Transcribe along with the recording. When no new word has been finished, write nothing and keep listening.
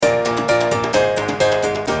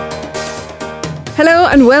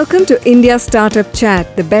and welcome to India Startup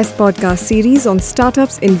Chat, the best podcast series on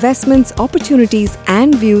startups, investments, opportunities,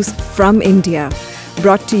 and views from India.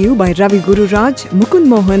 Brought to you by Ravi Gururaj, Mukund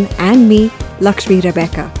Mohan, and me, Lakshmi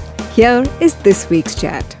Rebecca. Here is this week's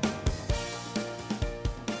chat.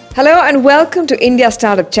 Hello and welcome to India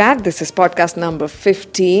Startup Chat. This is podcast number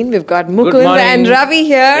 15. We've got Mukund and Ravi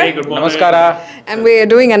here. Hey, good morning. Namaskara. And we are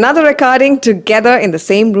doing another recording together in the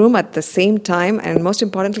same room at the same time and most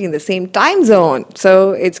importantly in the same time zone.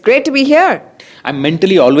 So it's great to be here. I'm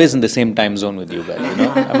mentally always in the same time zone with you guys.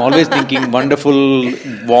 I'm always thinking wonderful,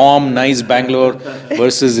 warm, nice Bangalore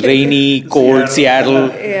versus rainy, cold Seattle.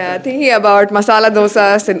 Yeah, thinking about masala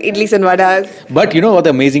dosas and idlis and vadas. But you know what the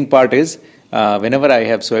amazing part is? Whenever I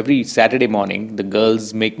have, so every Saturday morning, the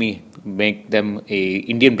girls make them a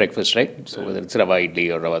Indian breakfast, right? So whether it's rava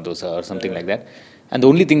idli or rava dosa or something like that. And the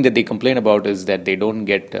only thing that they complain about is that they don't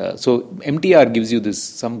get, so MTR gives you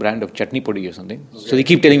some brand of chutney podi or something. Okay. So they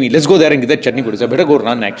keep telling me, let's go there and get that chutney podi. So I better go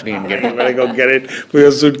run actually and get it. You better go get it, put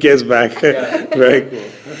your suitcase back. Very cool.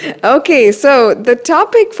 Okay, so the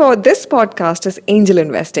topic for this podcast is angel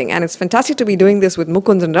investing, and it's fantastic to be doing this with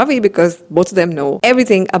Mukund and Ravi because both of them know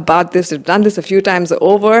everything about this. They've done this a few times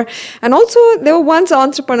over, and also they were once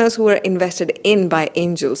entrepreneurs who were invested in by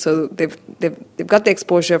angels, so they've got the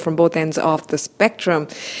exposure from both ends of the spectrum.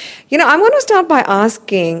 I'm going to start by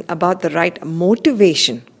asking about the right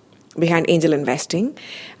motivation behind angel investing,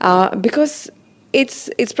 because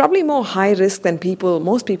it's probably more high risk than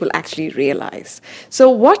most people actually realize. So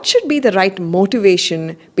what should be the right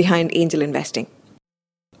motivation behind angel investing?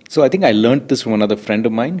 So I think I learned this from another friend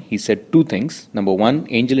of mine. He said two things. Number one,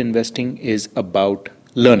 angel investing is about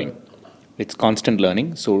learning. It's constant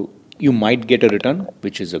learning. So you might get a return,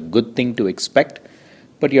 which is a good thing to expect,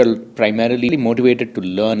 but you're primarily motivated to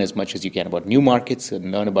learn as much as you can about new markets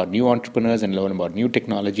and learn about new entrepreneurs and learn about new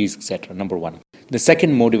technologies, etc. Number one. The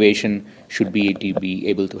second motivation should be to be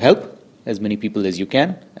able to help as many people as you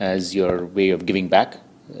can as your way of giving back,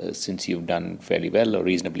 since you've done fairly well or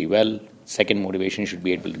reasonably well. Second motivation should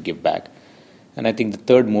be able to give back. And I think the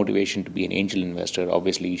third motivation to be an angel investor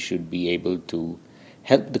obviously should be able to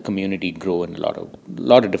help the community grow in a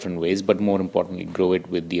lot of different ways, but more importantly, grow it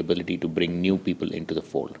with the ability to bring new people into the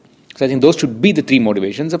fold. So I think those should be the three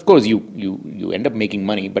motivations. Of course, you end up making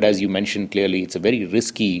money, but as you mentioned clearly, it's a very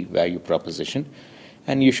risky value proposition,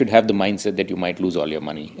 and you should have the mindset that you might lose all your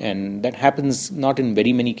money. And that happens not in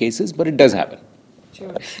very many cases, but it does happen.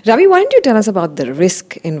 Sure. Ravi, why don't you tell us about the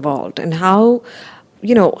risk involved and how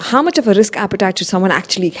much of a risk appetite should someone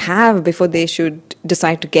actually have before they should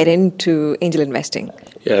decide to get into angel investing?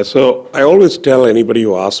 Yeah, so I always tell anybody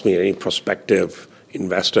who asks me, any prospective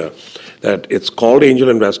investor, that it's called angel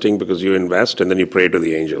investing because you invest and then you pray to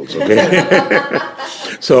the angels, okay?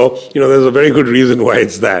 So, there's a very good reason why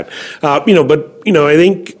it's that. I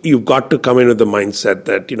think you've got to come in with the mindset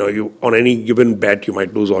that, you on any given bet, you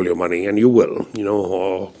might lose all your money, and you will,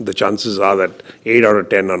 or the chances are that 8 out of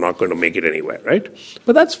 10 are not going to make it anywhere, right?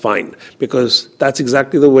 But that's fine, because that's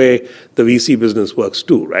exactly the way the VC business works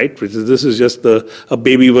too, right? This is just a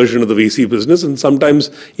baby version of the VC business, and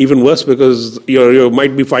sometimes even worse because you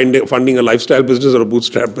might be funding a lifestyle business or a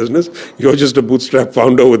bootstrap business. You're just a bootstrap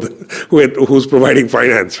founder who's providing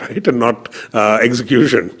finance, right, and not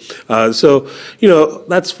execution. So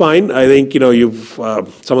that's fine. I think you've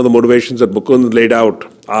some of the motivations that Mukund laid out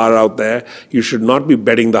are out there. You should not be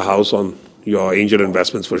betting the house on your angel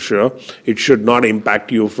investments for sure. It should not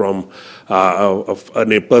impact you from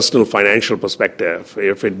a personal financial perspective.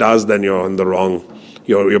 If it does, then you're on the wrong.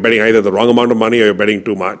 You're betting either the wrong amount of money or you're betting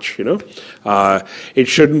too much, It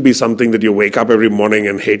shouldn't be something that you wake up every morning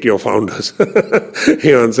and hate your founders,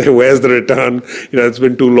 and say, where's the return? It's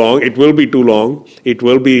been too long. It will be too long. It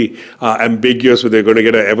will be ambiguous whether they're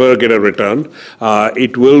going to ever get a return.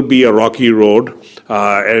 It will be a rocky road.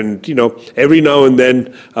 And every now and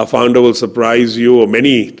then a founder will surprise you, or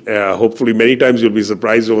hopefully many times you'll be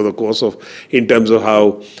surprised over the course of, in terms of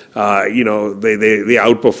how, they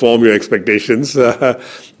outperform your expectations.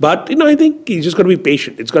 But, I think you just got to be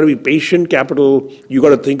patient. It's got to be patient capital. You got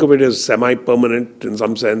to think of it as semi-permanent in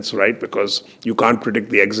some sense, right? Because you can't predict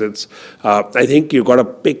the exits. I think you got to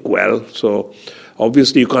pick well. So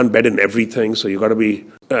obviously you can't bet in everything. So you got to be,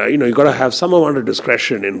 you got to have some amount of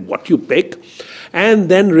discretion in what you pick, and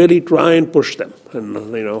then really try and push them, and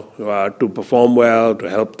to perform well, to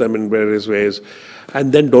help them in various ways,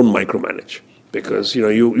 and then don't micromanage. Because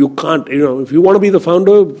you can't, if you want to be the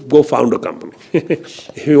founder, go found a company.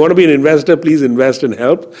 If you want to be an investor, please invest and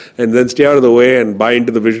help, and then stay out of the way and buy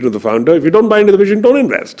into the vision of the founder. If you don't buy into the vision, don't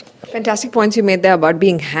invest. Fantastic points you made there about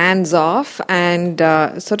being hands off and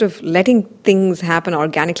sort of letting things happen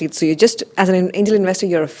organically. So you just, as an angel investor,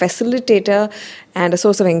 you're a facilitator and a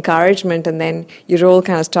source of encouragement, and then your role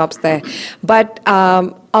kind of stops there. But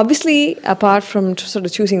obviously, apart from sort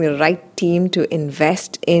of choosing the right team to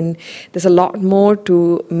invest in, there's a lot more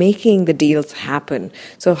to making the deals happen.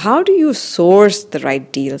 So how do you source the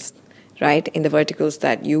right deals, right, in the verticals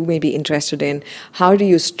that you may be interested in? How do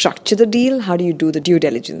you structure the deal? How do you do the due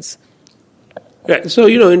diligence? Yeah, so,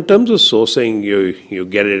 in terms of sourcing, you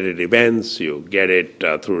get it at events, you get it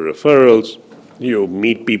through referrals, you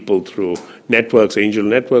meet people through networks, angel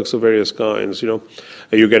networks of various kinds, you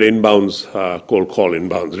get inbounds, cold call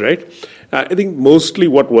inbounds, right? I think mostly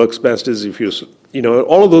what works best is if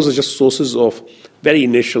all of those are just sources of very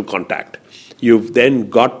initial contact. You've then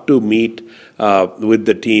got to meet with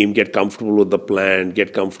the team, get comfortable with the plan,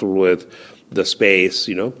 get comfortable with the space,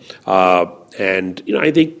 and,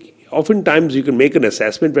 I think oftentimes you can make an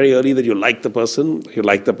assessment very early that you like the person, you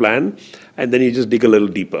like the plan, and then you just dig a little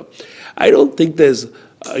deeper. I don't think there's,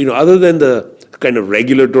 other than the kind of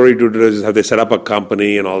regulatory due diligence, have they set up a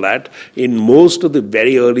company and all that, in most of the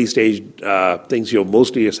very early stage things, you're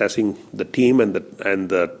mostly assessing the team and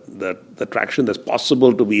the traction that's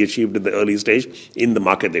possible to be achieved in the early stage in the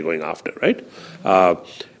market they're going after, right?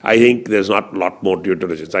 I think there's not a lot more due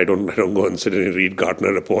diligence. I don't go and sit and read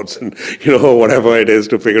Gartner reports and whatever it is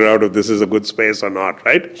to figure out if this is a good space or not,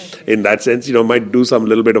 right? In that sense, might do some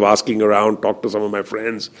little bit of asking around, talk to some of my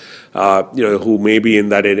friends, who may be in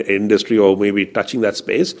that industry or maybe touching that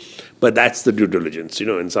space. But that's the due diligence,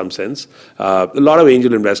 in some sense. A lot of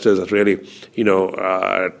angel investors are really,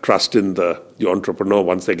 trust in the entrepreneur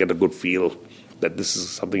once they get a good feel that this is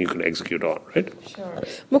something you can execute on, right? Sure.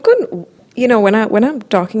 Mukund, when I'm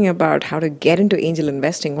talking about how to get into angel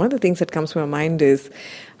investing, one of the things that comes to my mind is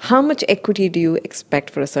how much equity do you expect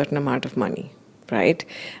for a certain amount of money, right?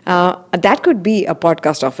 That could be a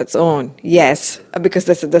podcast of its own, yes, because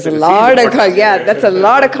there's a lot of that's a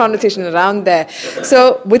lot of conversation around there.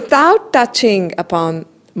 So without touching upon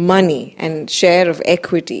money and share of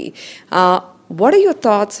equity, what are your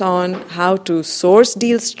thoughts on how to source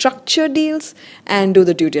deals, structure deals, and do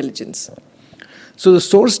the due diligence? So the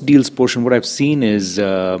source deals portion, what I've seen is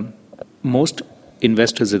most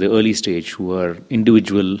investors at the early stage who are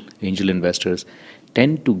individual angel investors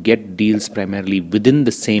tend to get deals primarily within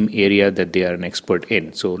the same area that they are an expert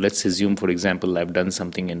in. So let's assume, for example, I've done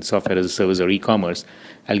something in software as a service or e-commerce.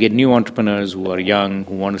 I'll get new entrepreneurs who are young,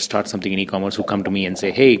 who want to start something in e-commerce, who come to me and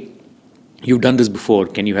say, hey, you've done this before,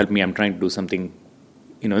 can you help me? I'm trying to do something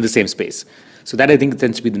in the same space. So that I think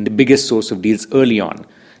tends to be the biggest source of deals early on.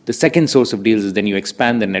 The second source of deals is then you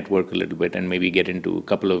expand the network a little bit and maybe get into a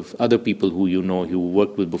couple of other people who you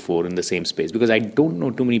worked with before in the same space. Because I don't know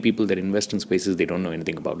too many people that invest in spaces they don't know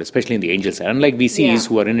anything about, especially in the angel side. Unlike VCs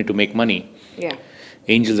who are in it to make money,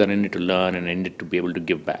 angels are in it to learn and in it to be able to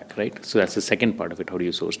give back, right? So that's the second part of it. How do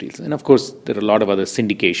you source deals? And of course, there are a lot of other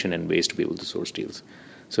syndication and ways to be able to source deals.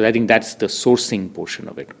 So I think that's the sourcing portion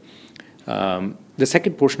of it. The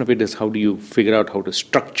second portion of it is how do you figure out how to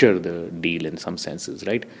structure the deal in some senses,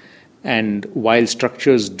 right? And while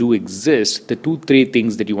structures do exist, the 2-3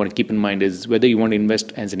 things that you want to keep in mind is whether you want to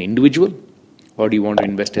invest as an individual or do you want to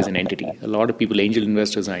invest as an entity. A lot of people, angel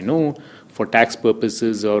investors I know, for tax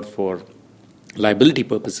purposes or for liability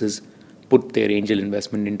purposes, put their angel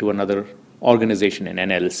investment into another organization, an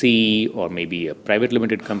NLC or maybe a private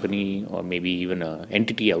limited company or maybe even an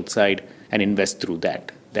entity outside and invest through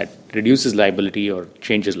that. That reduces liability or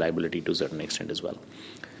changes liability to a certain extent as well.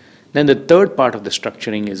 Then the third part of the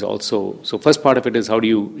structuring is also, so first part of it is how do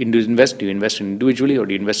you invest? Do you invest individually or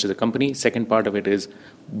do you invest as a company? Second part of it is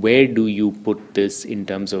where do you put this in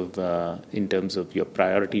terms of your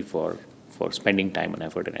priority for spending time and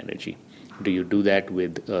effort and energy? Do you do that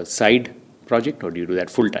with a side project or do you do that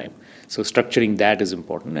full time? So structuring that is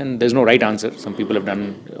important, and there's no right answer. Some people have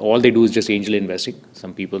done, all they do is just angel investing.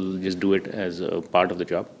 Some people just do it as a part of the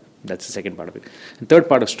job. That's the second part of it. And third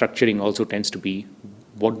part of structuring also tends to be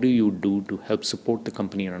what do you do to help support the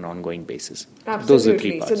company on an ongoing basis? Absolutely. Those are the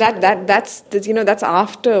 3 parts. So that's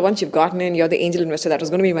after, once you've gotten in, you're the angel investor. That was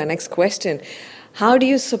going to be my next question. How do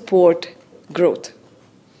you support growth?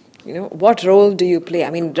 What role do you play?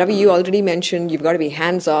 I mean, Ravi, you already mentioned you've got to be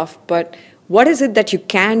hands off, but what is it that you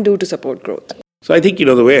can do to support growth? So I think,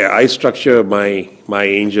 the way I structure my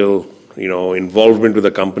angel involvement with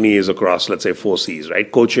the company is across, let's say, 4 Cs,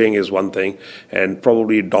 right? Coaching is one thing, and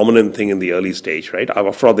probably a dominant thing in the early stage, right?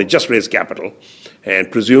 After all, they just raised capital,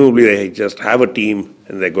 and presumably they just have a team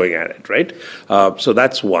and they're going at it, right? So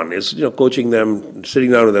that's one, is coaching them,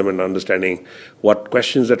 sitting down with them and understanding what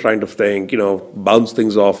questions they're trying to think, bounce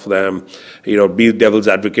things off them, be devil's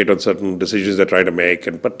advocate on certain decisions they're trying to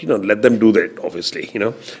make, but let them do that, obviously,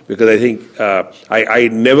 because I think I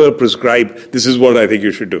never prescribe, this is what I think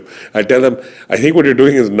you should do. I tell them, I think what you're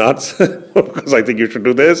doing is nuts because I think you should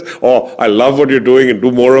do this, or I love what you're doing and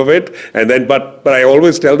do more of it, and then but I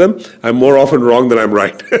always tell them I'm more often wrong than I'm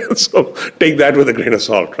right. So take that with a grain of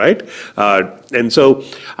salt, right? And so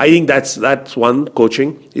I think that's one.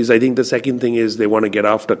 Coaching is, I think the second thing is they want to get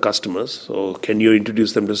after customers. So can you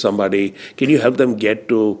introduce them to somebody? Can you help them get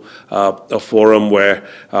to a forum where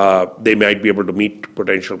they might be able to meet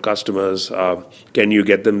potential customers? Can you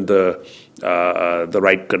get them the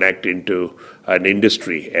right connect into an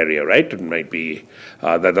industry area, right? It might be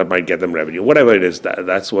that might get them revenue, whatever it is.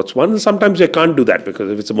 That's what's one. Sometimes they can't do that because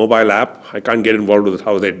if it's a mobile app, I can't get involved with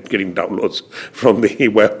how they're getting downloads from the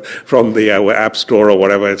web, from the app store or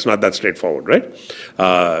whatever. It's not that straightforward, right?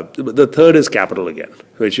 The third is capital again,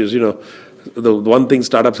 which is the one thing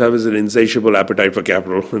startups have is an insatiable appetite for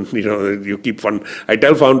capital. You keep fund. I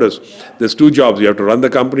tell founders, there's 2 jobs. You have to run the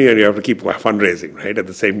company and you have to keep fundraising, right, at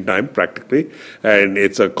the same time, practically. And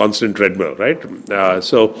it's a constant treadmill, right?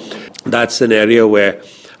 So that's an area where,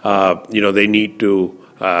 they need to,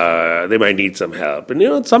 they might need some help.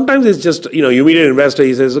 And, sometimes it's just, you meet an investor,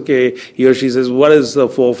 he says, okay, he or she says, what is the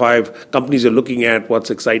 4 or 5 companies you're looking at? What's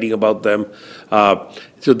exciting about them?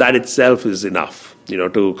 So that itself is enough.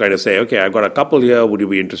 To kind of say, okay, I've got a couple here, would you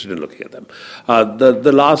be interested in looking at them?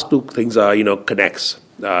 The last 2 things are, connects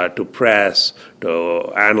to press,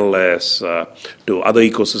 to analysts, to other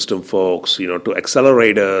ecosystem folks, to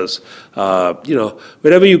accelerators,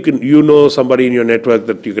 wherever you can, somebody in your network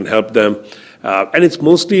that you can help them. And it's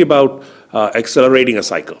mostly about accelerating a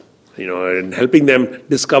cycle. And helping them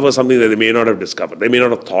discover something that they may not have discovered, they may not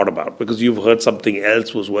have thought about, because you've heard something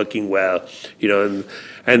else was working well,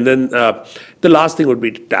 and then the last thing would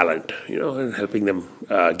be talent, and helping them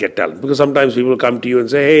get talent. Because sometimes people come to you and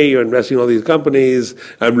say, hey, you're investing in all these companies,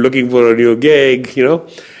 I'm looking for a new gig,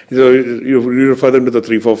 So you refer them to the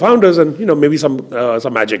 3, 4 founders, and maybe some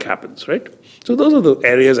magic happens, right? So those are the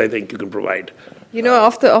areas I think you can provide.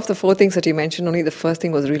 Of the 4 things that you mentioned, only the first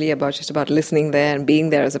thing was really just about listening there and being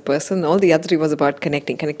there as a person. All the other 3 was about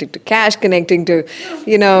connecting to cash, connecting to,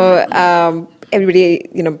 everybody,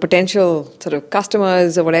 potential sort of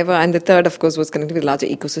customers or whatever. And the third, of course, was connecting with larger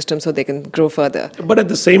ecosystem so they can grow further. But at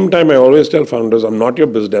the same time, I always tell founders, I'm not your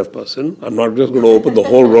biz dev person. I'm not just going to open the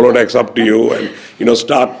whole Rolodex up to you and,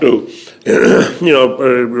 start to,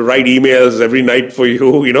 write emails every night for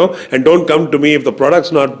you, and don't come to me if the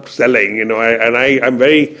product's not selling, I'm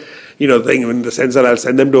very, thing in the sense that I'll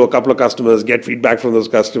send them to a couple of customers, get feedback from those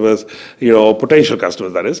customers, potential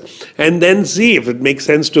customers, that is, and then see if it makes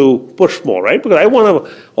sense to push more, right? Because I want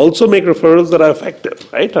to also make referrals that are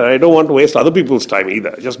effective, right? And I don't want to waste other people's time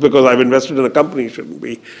either. Just because I've invested in a company shouldn't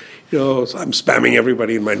be, so I'm spamming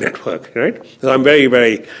everybody in my network, right? So I'm very,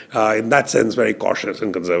 very, in that sense, very cautious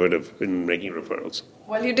and conservative in making referrals.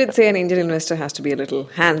 Well, you did say an angel investor has to be a little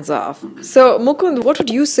hands-off. So, Mukund, what would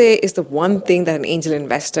you say is the one thing that an angel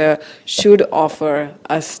investor should offer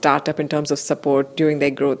a startup in terms of support during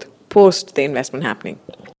their growth, post the investment happening?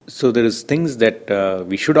 So there is things that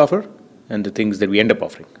we should offer and the things that we end up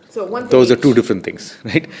offering. So those are 2 different things,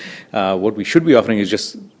 right? What we should be offering is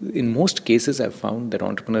just, in most cases, I've found that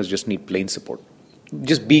entrepreneurs just need plain support.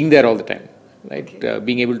 Just being there all the time, right? Okay.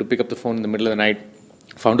 Being able to pick up the phone in the middle of the night.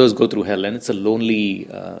 Founders go through hell, and it's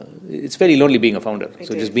it's very lonely being a founder.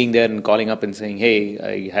 So just being there and calling up and saying, hey,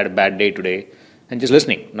 I had a bad day today, and just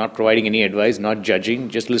listening, not providing any advice, not judging,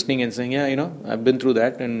 just listening and saying, yeah, I've been through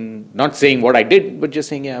that, and not saying what I did, but just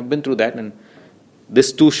saying, yeah, I've been through that, and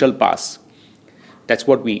this too shall pass. That's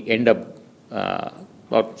what we end up,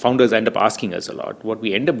 what founders end up asking us a lot. What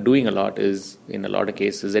we end up doing a lot is, in a lot of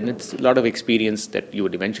cases, and it's a lot of experience that you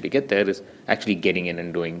would eventually get there, is actually getting in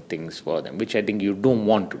and doing things for them, which I think you don't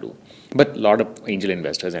want to do. But a lot of angel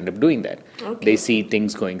investors end up doing that. Okay. They see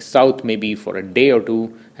things going south maybe for a day or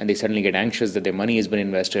 2, and they suddenly get anxious that their money has been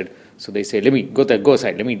invested. So they say, let me go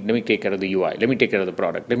aside, let me take care of the UI, let me take care of the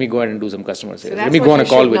product, let me go ahead and do some customer sales, let me go on a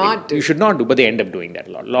call with you. You should not do, but they end up doing that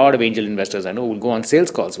a lot. A lot of angel investors I know will go on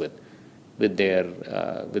sales calls with their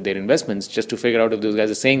investments just to figure out if those guys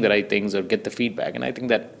are saying the right things or get the feedback. And I think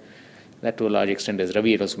that to a large extent, as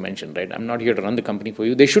Ravi had also mentioned, right? I'm not here to run the company for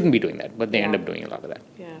you. They shouldn't be doing that, but they end up doing a lot of that.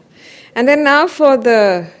 Yeah. And then now for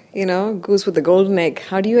the goose with the golden egg.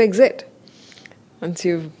 How do you exit once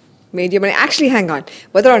you've made your money? Actually, hang on.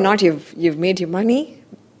 Whether or not you've made your money,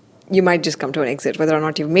 you might just come to an exit. Whether or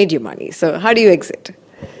not you've made your money. So how do you exit?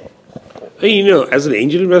 As an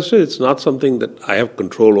angel investor, it's not something that I have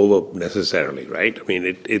control over necessarily, right? I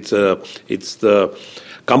mean, it's the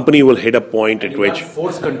company will hit a point at which you can't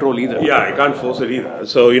force control either. Yeah, I can't force it either.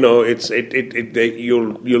 So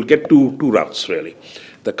you'll get two routes really.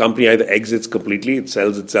 The company either exits completely, it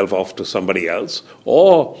sells itself off to somebody else,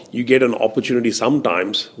 or you get an opportunity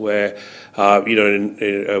sometimes where a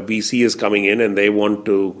VC is coming in and they want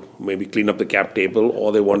to maybe clean up the cap table,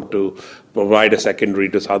 or they want to provide a secondary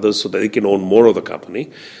to others so that they can own more of the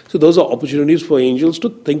company. So those are opportunities for angels to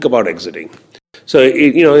think about exiting. So,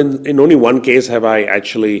 in only one case have I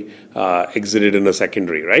actually exited in a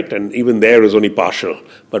secondary, right? And even there is only partial.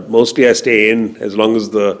 But mostly I stay in as long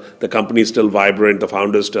as the company is still vibrant, the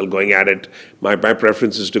founder is still going at it. My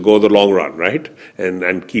preference is to go the long run, right?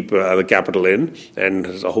 And keep the capital in. And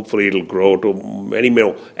hopefully it'll grow to many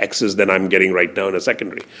more X's than I'm getting right now in a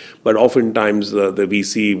secondary. But oftentimes the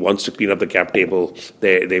VC wants to clean up the cap table.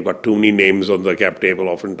 They've got too many names on the cap table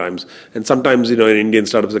oftentimes. And sometimes, in Indian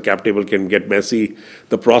startups, the cap table can get messy.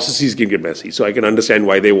 The processes can get messy. So I can understand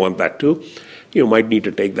why they want that too. You might need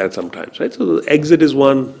to take that sometimes, right? So the exit is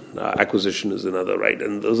one, acquisition is another, right?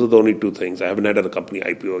 And those are the only two things. I haven't had a company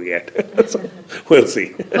IPO yet. So we'll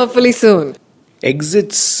see. Hopefully soon.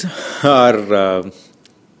 Exits are,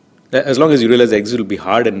 as long as you realize exit will be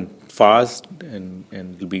hard and fast and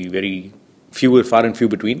it'll be very far and few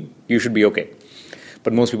between, you should be okay.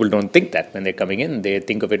 But most people don't think that when they're coming in. They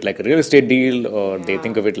think of it like a real estate deal, or they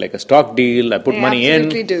think of it like a stock deal. I put money in.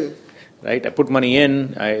 Absolutely do. Right? I put money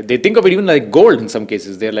in. They think of it even like gold in some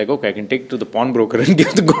cases. They're like, okay, I can take it to the pawnbroker and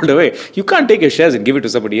give the gold away. You can't take your shares and give it to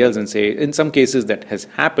somebody else and say, in some cases that has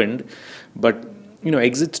happened. But,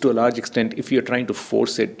 exits to a large extent, if you're trying to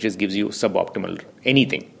force it, just gives you suboptimal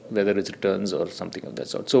anything, whether it's returns or something of that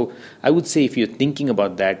sort. So I would say if you're thinking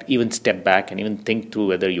about that, even step back and even think through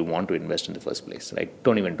whether you want to invest in the first place, right?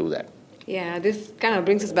 Don't even do that. Yeah, this kind of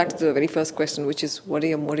brings us back to the very first question, which is what are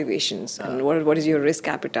your motivations and what is your risk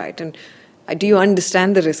appetite, and do you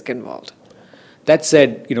understand the risk involved? That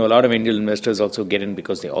said, a lot of angel investors also get in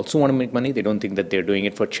because they also want to make money. They don't think that they're doing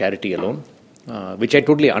it for charity alone, which I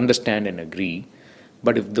totally understand and agree.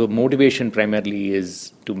 But if the motivation primarily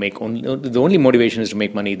is the only motivation is to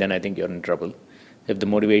make money, then I think you're in trouble. If the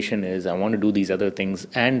motivation is I want to do these other things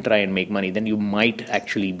and try and make money, then you might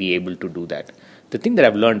actually be able to do that. The thing that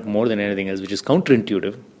I've learned more than anything else, which is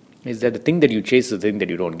counterintuitive, is that the thing that you chase is the thing that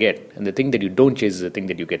you don't get, and the thing that you don't chase is the thing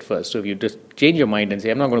that you get first. So if you just change your mind and say,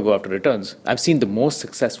 I'm not going to go after returns. I've seen the most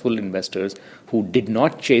successful investors who did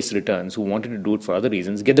not chase returns, who wanted to do it for other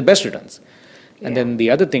reasons, get the best returns. And then the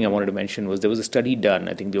other thing I wanted to mention was there was a study done,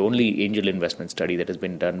 I think the only angel investment study that has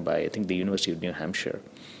been done by, I think, the University of New Hampshire.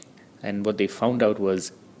 And what they found out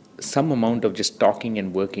was some amount of just talking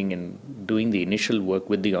and working and doing the initial work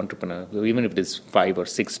with the entrepreneur, even if it is 5 or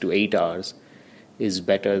 6 to 8 hours, is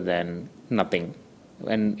better than nothing.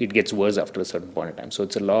 And it gets worse after a certain point in time. So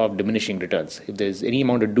it's a law of diminishing returns. If there's any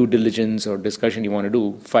amount of due diligence or discussion you want to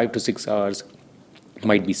do, 5 to 6 hours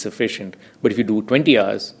might be sufficient. But if you do 20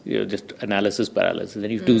 hours, you're just analysis paralysis. And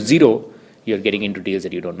if you do 0, you're getting into deals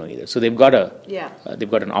that you don't know either. So they've got an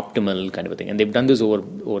optimal kind of a thing. And they've done this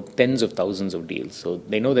over tens of thousands of deals. So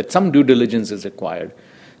they know that some due diligence is required,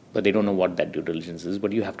 but they don't know what that due diligence is.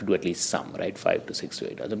 But you have to do at least some, right? 5 to 6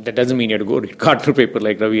 to 8 hours. That doesn't mean you have to go read Gartner paper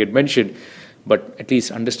like Ravi had mentioned, but at least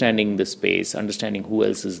understanding the space, understanding who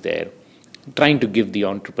else is there, trying to give the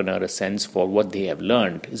entrepreneur a sense for what they have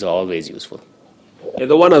learned is always useful. Yeah,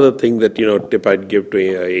 the one other thing that, tip I'd give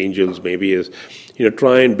to angels maybe is,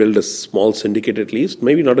 try and build a small syndicate at least.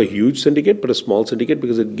 Maybe not a huge syndicate, but a small syndicate,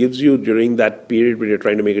 because it gives you, during that period when you're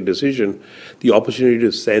trying to make a decision, the opportunity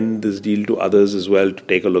to send this deal to others as well to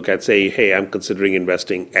take a look at, say, hey, I'm considering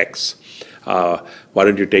investing X. Why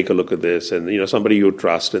don't you take a look at this? And, somebody you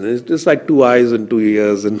trust. And it's just like 2 eyes and 2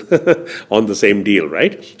 ears and on the same deal,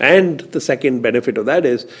 right? And the second benefit of that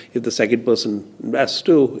is if the second person invests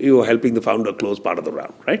too, you're helping the founder close part of the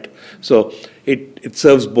round, right? So it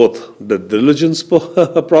serves both the diligence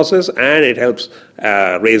process and it helps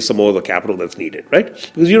raise some more of the capital that's needed, right?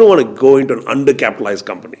 Because you don't want to go into an undercapitalized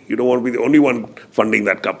company. You don't want to be the only one funding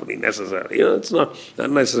that company necessarily. It's not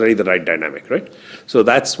necessarily the right dynamic, right? So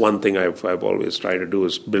that's one thing I've always tried to do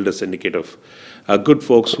is build a syndicate of good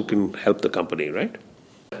folks who can help the company, right?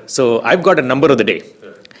 So I've got a number of the day,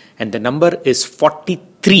 and the number is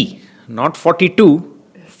 43, not 42,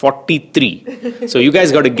 43. So you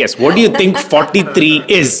guys got to guess. What do you think 43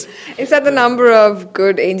 is? Is that the number of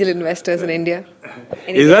good angel investors in India?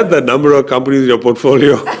 Is that the number of companies in your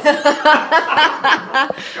portfolio?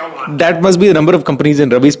 That must be the number of companies in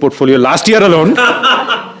Ravi's portfolio last year alone.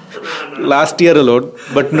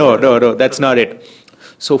 But no, that's not it.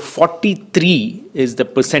 So 43 is the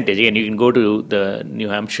percentage. Again, you can go to the New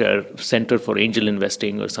Hampshire Center for Angel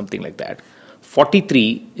Investing or something like that.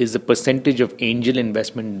 43 is the percentage of angel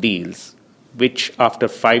investment deals which after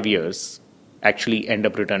 5 years actually end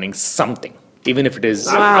up returning something, even if it is.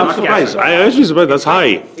 I'm surprised. I'm actually surprised. That's high.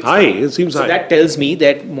 It seems high. So that tells me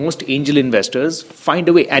that most angel investors find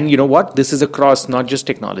a way. And you know what? This is across not just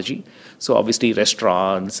technology. So obviously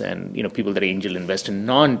restaurants and people that angel invest in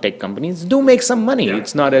non-tech companies do make some money. Yeah.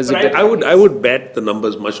 It's not as if I would bet the number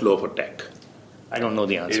is much lower for tech. I don't know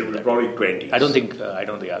the answer to that. Probably 20. I don't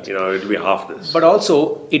know the answer. It'll be half this. But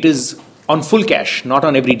also it is on full cash, not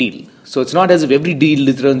on every deal. So it's not as if every deal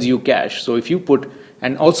returns you cash. So if you put,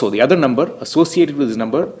 and also the other number associated with this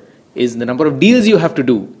number is the number of deals you have to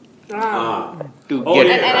do. To get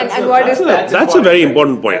it. And what is that? That's a very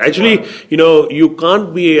important point. Actually, you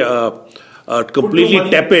can't be a completely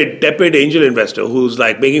tepid angel investor who's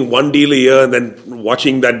like making one deal a year and then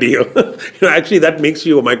watching that deal. Actually, that makes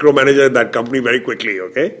you a micromanager in that company very quickly,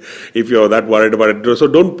 okay? If you're that worried about it. So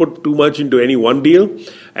don't put too much into any one deal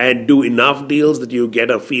and do enough deals that you get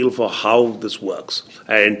a feel for how this works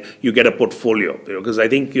and you get a portfolio. Because I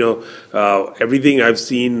think, everything I've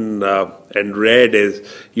seen and read is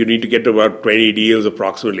you need to get to about 20 deals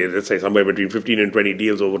approximately, let's say somewhere between 15 and 20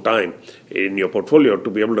 deals over time in your portfolio to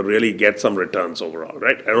be able to really get some returns overall,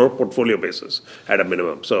 right? On a portfolio basis at a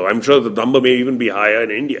minimum. So I'm sure the number may even be higher in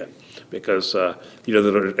India because, the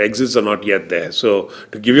exits are not yet there. So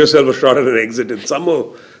to give yourself a shot at an exit in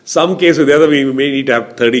some case or the other, you may need to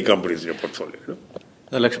have 30 companies in your portfolio.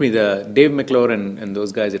 Lakshmi, the Dave McClure and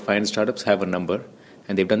those guys at Finance Startups have a number.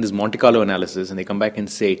 And they've done this Monte Carlo analysis and they come back and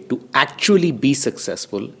say to actually be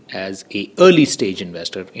successful as a early stage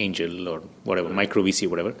investor, angel or whatever, micro VC or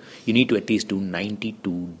whatever, you need to at least do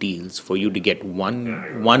 92 deals for you to get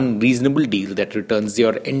one reasonable deal that returns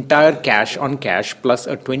your entire cash on cash plus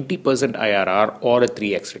a 20% IRR or a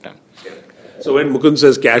 3x return. So when Mukund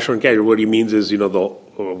says cash on cash, what he means is,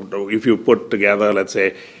 if you put together, let's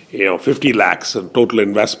say, 50 lakhs in total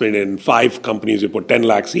investment in 5 companies, you put 10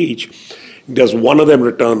 lakhs each. Does one of them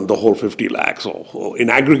return the whole 50 lakhs? Or in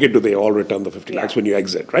aggregate, do they all return the 50 lakhs when you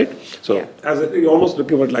exit, right? So you almost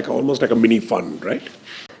look at it almost like a mini fund, right?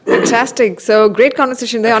 Fantastic. So great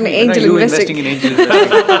conversation there on angel investing. In angel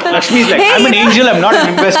investing? Lakshmi's like, I'm an angel, I'm not an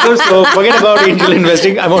investor, so forget about angel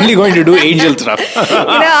investing. I'm only going to do angel stuff.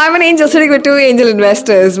 I'm an angel sitting with 2 angel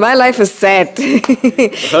investors. My life is set. There's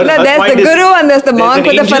the guru and there's the monk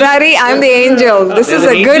with the Ferrari. I'm the angel. This is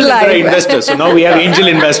a good life. Investors. So now we have angel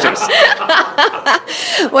investors.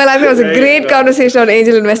 Well, I think it was a great conversation on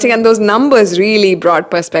angel investing, and those numbers really brought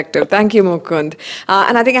perspective. Thank you, Mukund.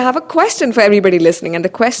 And I think I have a question for everybody listening, and the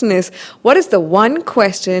question is, what is the one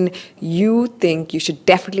question you think you should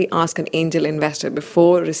definitely ask an angel investor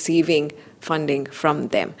before receiving funding from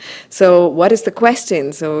them? So what is the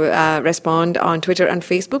question? So respond on Twitter and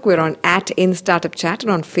Facebook. We're on @InStartupChat,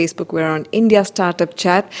 and on Facebook we're on India Startup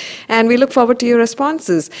Chat, and we look forward to your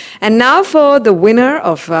responses. And now for the winner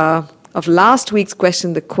of last week's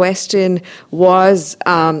question. The question was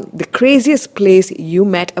the craziest place you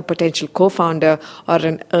met a potential co-founder or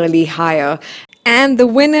an early hire. And the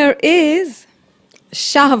winner is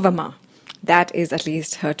Shahvama. That is at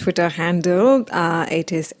least her Twitter handle.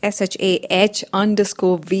 It is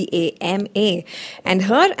SHAH_VAMA. And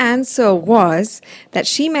her answer was that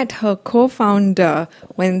she met her co-founder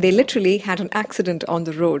when they literally had an accident on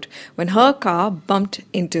the road, when her car bumped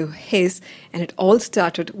into his, and it all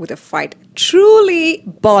started with a fight. Truly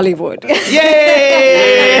Bollywood. Yay!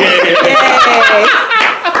 Yay!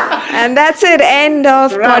 And that's it. End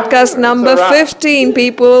of podcast number 15.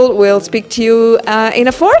 People will speak to you in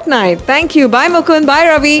a fortnight. Thank you. Bye, Mukund. Bye,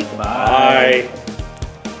 Ravi. Bye.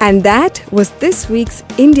 And that was this week's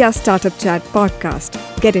India Startup Chat podcast.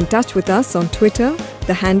 Get in touch with us on Twitter.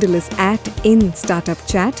 The handle is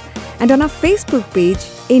 @InStartupChat. And on our Facebook page,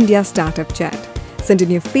 India Startup Chat. Send in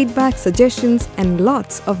your feedback, suggestions, and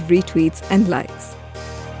lots of retweets and likes.